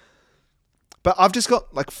sure. But I've just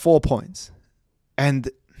got like 4 points. And,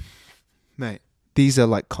 mate, these are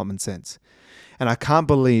like common sense. And I can't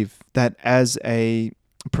believe that as a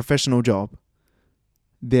professional job,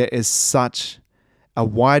 there is such a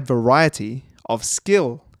wide variety of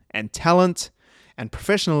skill and talent and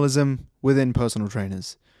professionalism within personal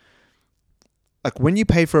trainers. Like when you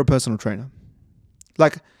pay for a personal trainer,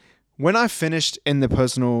 like when I finished in the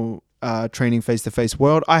personal training face-to-face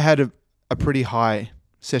world, I had a pretty high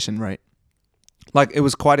session rate. Like it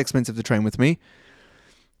was quite expensive to train with me.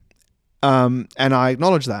 And I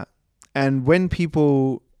acknowledge that. And when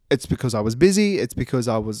people, it's because I was busy. It's because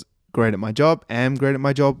I was great at my job, am great at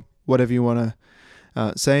my job, whatever you want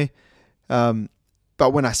to say.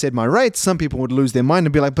 But when I said my rates, some people would lose their mind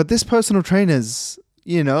and be like, but this personal trainer's,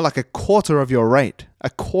 like a quarter of your rate, a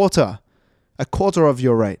quarter of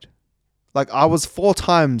your rate. Like I was 4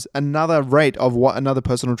 times another rate of what another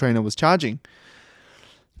personal trainer was charging.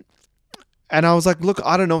 And I was like, look,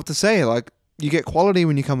 I don't know what to say. Like you get quality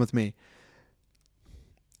when you come with me.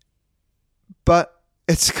 But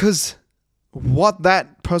it's because what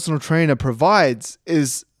that personal trainer provides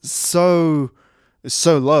is so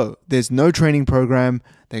low. There's no training program.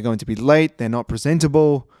 They're going to be late. They're not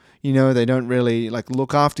presentable. They don't really like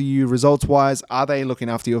look after you results wise. Are they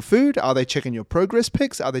looking after your food? Are they checking your progress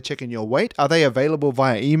pics? Are they checking your weight? Are they available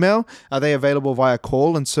via email? Are they available via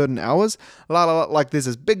call in certain hours? Like there's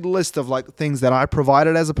this big list of like things that I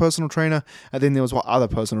provided as a personal trainer. And then there was what other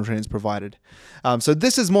personal trainers provided. So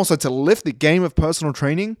this is more so to lift the game of personal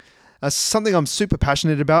training. Something I'm super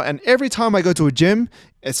passionate about. And every time I go to a gym,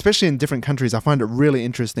 especially in different countries, I find it really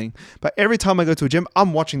interesting. But every time I go to a gym,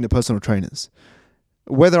 I'm watching the personal trainers.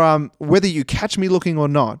 Whether you catch me looking or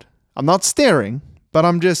not, I'm not staring, but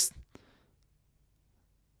I'm just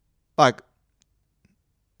like,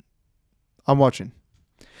 I'm watching.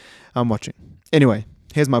 Anyway,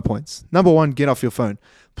 here's my points. Number 1, get off your phone.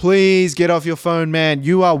 Please get off your phone, man.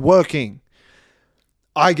 You are working.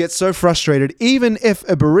 I get so frustrated, even if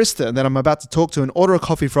a barista that I'm about to talk to and order a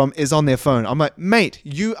coffee from is on their phone. I'm like, mate,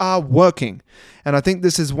 you are working. And I think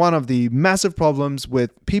this is one of the massive problems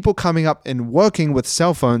with people coming up and working with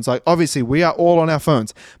cell phones. Like, obviously, we are all on our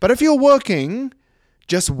phones. But if you're working,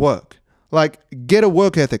 just work. Like, get a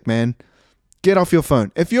work ethic, man. Get off your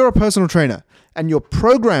phone. If you're a personal trainer and your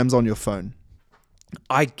program's on your phone,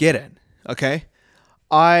 I get it, okay?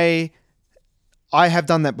 I have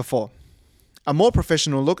done that before. A more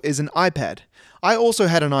professional look is an iPad. I also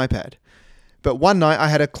had an iPad. But one night I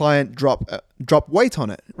had a client drop weight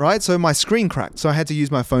on it, right? So my screen cracked. So I had to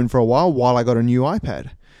use my phone for a while I got a new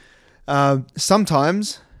iPad.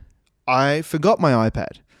 Sometimes I forgot my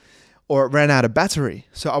iPad or it ran out of battery.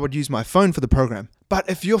 So I would use my phone for the program. But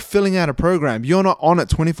if you're filling out a program, you're not on it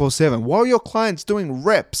 24/7. While your client's doing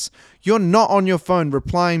reps, you're not on your phone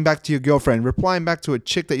replying back to your girlfriend, replying back to a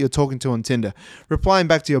chick that you're talking to on Tinder, replying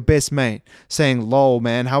back to your best mate, saying, lol,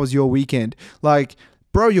 man, how was your weekend? Like,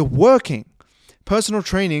 bro, you're working. Personal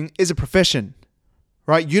training is a profession,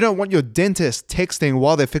 right? You don't want your dentist texting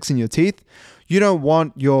while they're fixing your teeth. You don't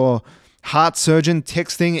want your heart surgeon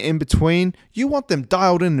texting in between. You want them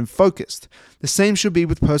dialed in and focused. The same should be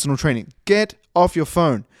with personal training. Get off your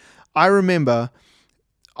phone. I remember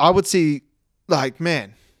I would see, like,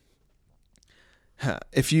 man,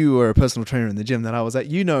 if you were a personal trainer in the gym that I was at,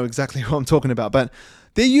 you know exactly what I'm talking about. But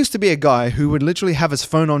there used to be a guy who would literally have his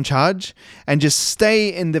phone on charge and just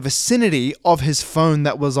stay in the vicinity of his phone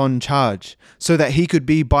that was on charge so that he could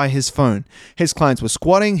be by his phone. His clients were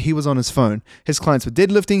squatting, he was on his phone. His clients were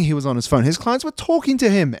deadlifting, he was on his phone. His clients were talking to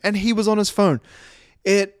him and he was on his phone.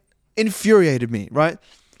 It infuriated me, right?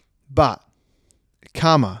 But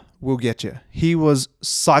karma will get you. He was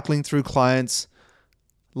cycling through clients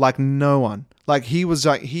like no one. Like he was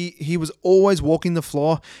always walking the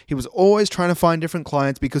floor. He was always trying to find different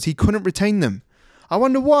clients because he couldn't retain them. I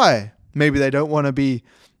wonder why. Maybe they don't want to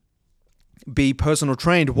be personal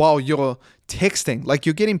trained while you're texting. Like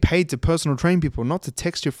you're getting paid to personal train people, not to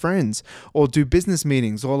text your friends or do business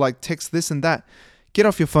meetings or like text this and that. Get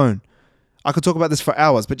off your phone. I could talk about this for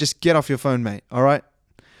hours, but just get off your phone, mate. All right.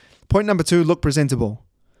 Point number 2, look presentable.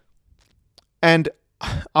 And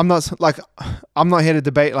I'm not here to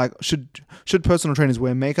debate like should personal trainers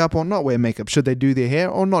wear makeup or not wear makeup? Should they do their hair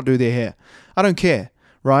or not do their hair? I don't care,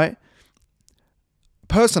 right?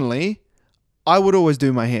 Personally, I would always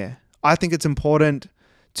do my hair. I think it's important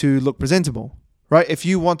to look presentable, right? If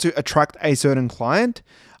you want to attract a certain client,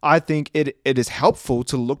 I think it is helpful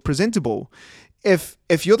to look presentable. If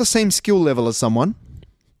you're the same skill level as someone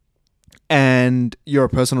and you're a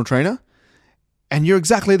personal trainer and you're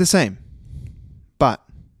exactly the same, but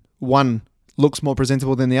one looks more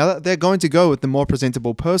presentable than the other, they're going to go with the more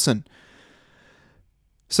presentable person.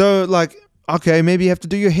 So like, okay, maybe you have to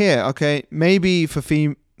do your hair. Okay, maybe for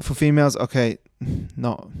females, okay,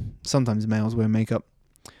 no, sometimes males wear makeup.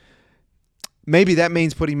 Maybe that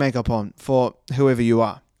means putting makeup on for whoever you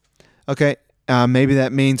are. Okay, maybe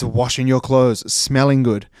that means washing your clothes, smelling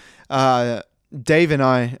good. Dave and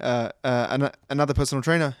I, another personal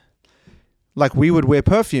trainer, like we would wear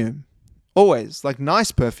perfume. Always, like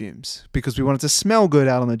nice perfumes, because we wanted to smell good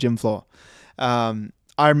out on the gym floor.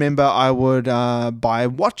 I remember I would buy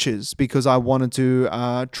watches because I wanted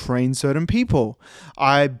to train certain people.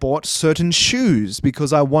 I bought certain shoes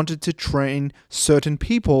because I wanted to train certain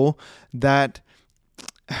people that,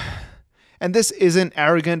 and this isn't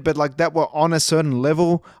arrogant, but like that were on a certain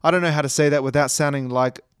level. I don't know how to say that without sounding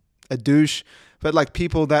like a douche, but like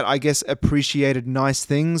people that I guess appreciated nice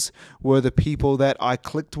things were the people that I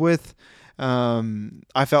clicked with.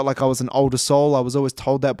 I felt like I was an older soul. I was always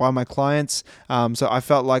told that by my clients. So I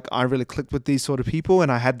felt like I really clicked with these sort of people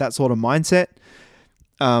and I had that sort of mindset.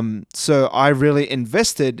 So I really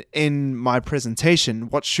invested in my presentation,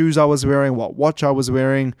 what shoes I was wearing, what watch I was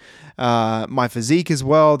wearing, my physique as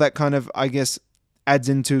well. That kind of, I guess, adds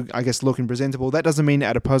into, I guess, looking presentable. That doesn't mean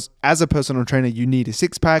as a personal trainer, you need a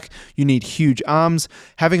six-pack, you need huge arms.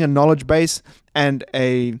 Having a knowledge base and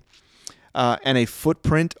a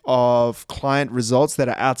footprint of client results that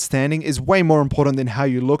are outstanding is way more important than how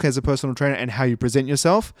you look as a personal trainer and how you present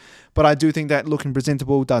yourself. But I do think that looking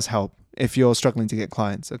presentable does help if you're struggling to get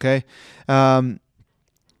clients, okay? Number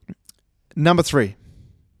 3,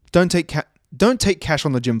 don't take cash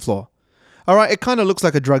on the gym floor. All right, it kind of looks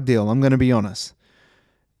like a drug deal, I'm going to be honest.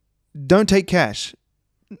 Don't take cash.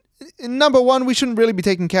 Number 1, we shouldn't really be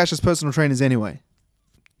taking cash as personal trainers anyway.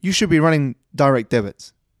 You should be running direct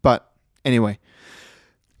debits. But anyway,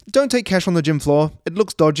 don't take cash on the gym floor. It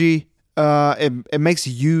looks dodgy. It makes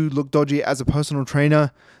you look dodgy as a personal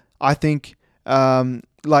trainer. I think,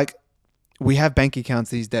 like, we have bank accounts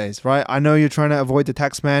these days, right? I know you're trying to avoid the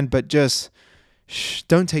tax man, but just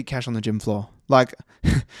don't take cash on the gym floor. Like,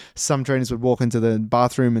 some trainers would walk into the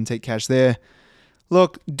bathroom and take cash there.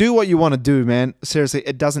 Look, do what you want to do, man. Seriously,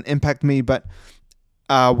 it doesn't impact me. But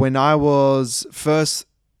when I was first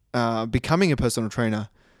becoming a personal trainer,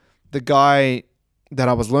 the guy that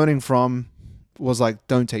I was learning from was like,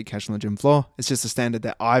 don't take cash on the gym floor. It's just a standard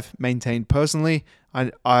that I've maintained personally.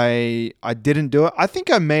 I didn't do it. I think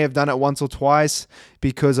I may have done it once or twice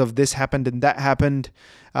because of this happened and that happened.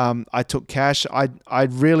 I took cash. I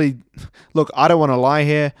really, look, I don't want to lie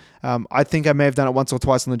here. I think I may have done it once or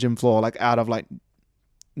twice on the gym floor, like out of like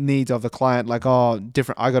needs of the client, like, oh,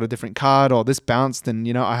 I got a different card, or this bounced and,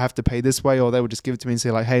 you know, I have to pay this way, or they would just give it to me and say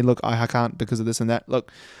like, hey, look, I can't because of this and that.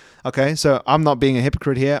 Look, okay, so I'm not being a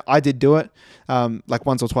hypocrite here. I did do it like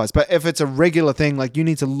once or twice. But if it's a regular thing, like you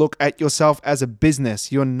need to look at yourself as a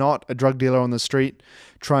business. You're not a drug dealer on the street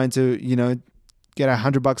trying to, you know, get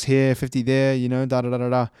 $100 here, 50 there, you know,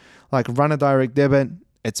 da-da-da-da-da. Like run a direct debit.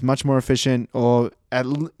 It's much more efficient, or at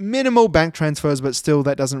minimal bank transfers, but still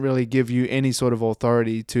that doesn't really give you any sort of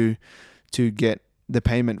authority to get the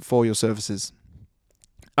payment for your services.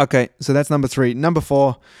 Okay, so that's number 3. Number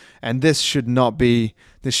 4, and this should not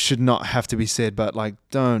have to be said, but like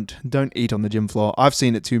don't eat on the gym floor. I've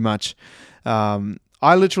seen it too much.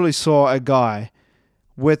 I literally saw a guy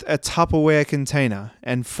with a Tupperware container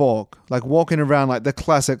and fork, like walking around like the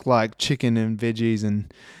classic like chicken and veggies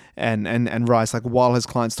and rice, like while his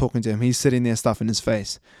client's talking to him, he's sitting there stuffing his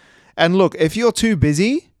face. And look, if you're too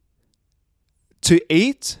busy to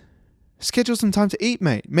eat, schedule some time to eat,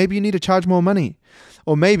 mate. Maybe you need to charge more money,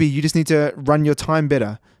 or maybe you just need to run your time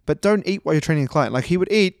better. but don't eat while you're training a client. Like he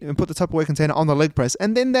would eat and put the Tupperware container on the leg press,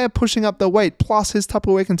 and then they're pushing up the weight plus his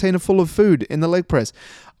Tupperware container full of food in the leg press.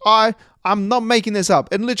 I'm not making this up.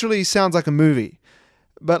 It literally sounds like a movie.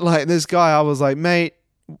 But like this guy, I was like, mate,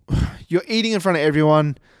 you're eating in front of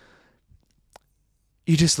everyone.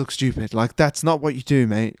 You just look stupid. Like that's not what you do,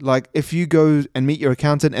 mate. Like if you go and meet your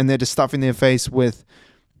accountant and they're just stuffing their face with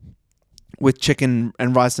chicken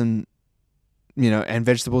and rice and and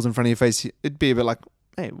vegetables in front of your face, it'd be a bit like,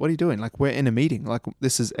 hey, what are you doing? Like we're in a meeting. Like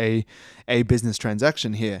this is a business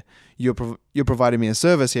transaction here. You're providing me a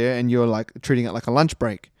service here, and you're like treating it like a lunch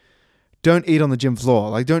break. Don't eat on the gym floor.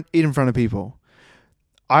 Like don't eat in front of people.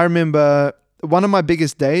 I remember one of my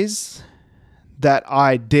biggest days that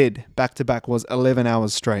I did back to back was 11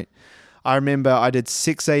 hours straight. I remember I did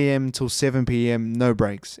 6 a.m. till 7 p.m. no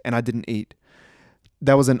breaks, and I didn't eat.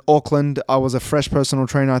 That was in Auckland. I was a fresh personal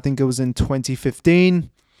trainer. I think it was in 2015,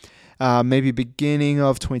 maybe beginning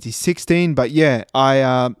of 2016. But yeah,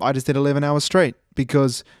 I just did 11 hours straight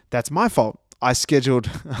because that's my fault. I scheduled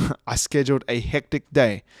a hectic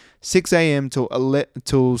day, 6 a.m.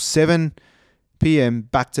 till 7 p.m.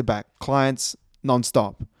 back to back, clients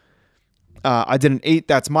nonstop. I didn't eat.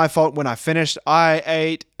 That's my fault. When I finished, I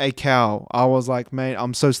ate a cow. I was like, mate,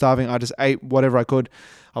 I'm so starving. I just ate whatever I could.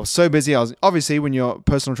 I was so busy. I was obviously, when you're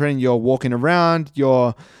personal training, you're walking around,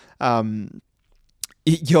 you're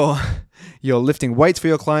lifting weights for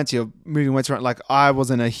your clients, you're moving weights around. Like I was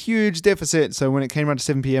in a huge deficit. So when it came around to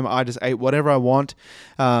 7 p.m., I just ate whatever I wanted,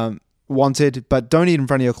 but don't eat in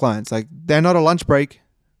front of your clients. Like they're not a lunch break.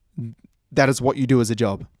 That is what you do as a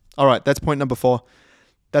job. All right, that's point number 4.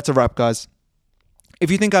 That's a wrap, guys. If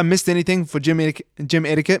you think I missed anything for gym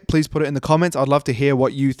etiquette, please put it in the comments. I'd love to hear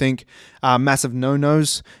what you think are massive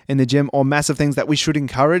no-nos in the gym or massive things that we should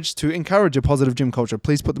encourage to encourage a positive gym culture.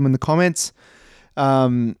 Please put them in the comments.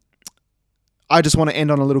 I just want to end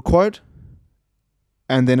on a little quote,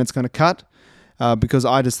 and then it's going to cut because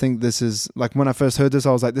I just think this is, like when I first heard this,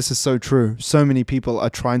 I was like, this is so true. So many people are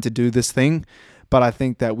trying to do this thing, but I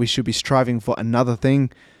think that we should be striving for another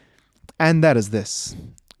thing, and that is this.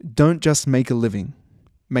 Don't just make a living,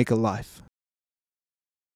 make a life.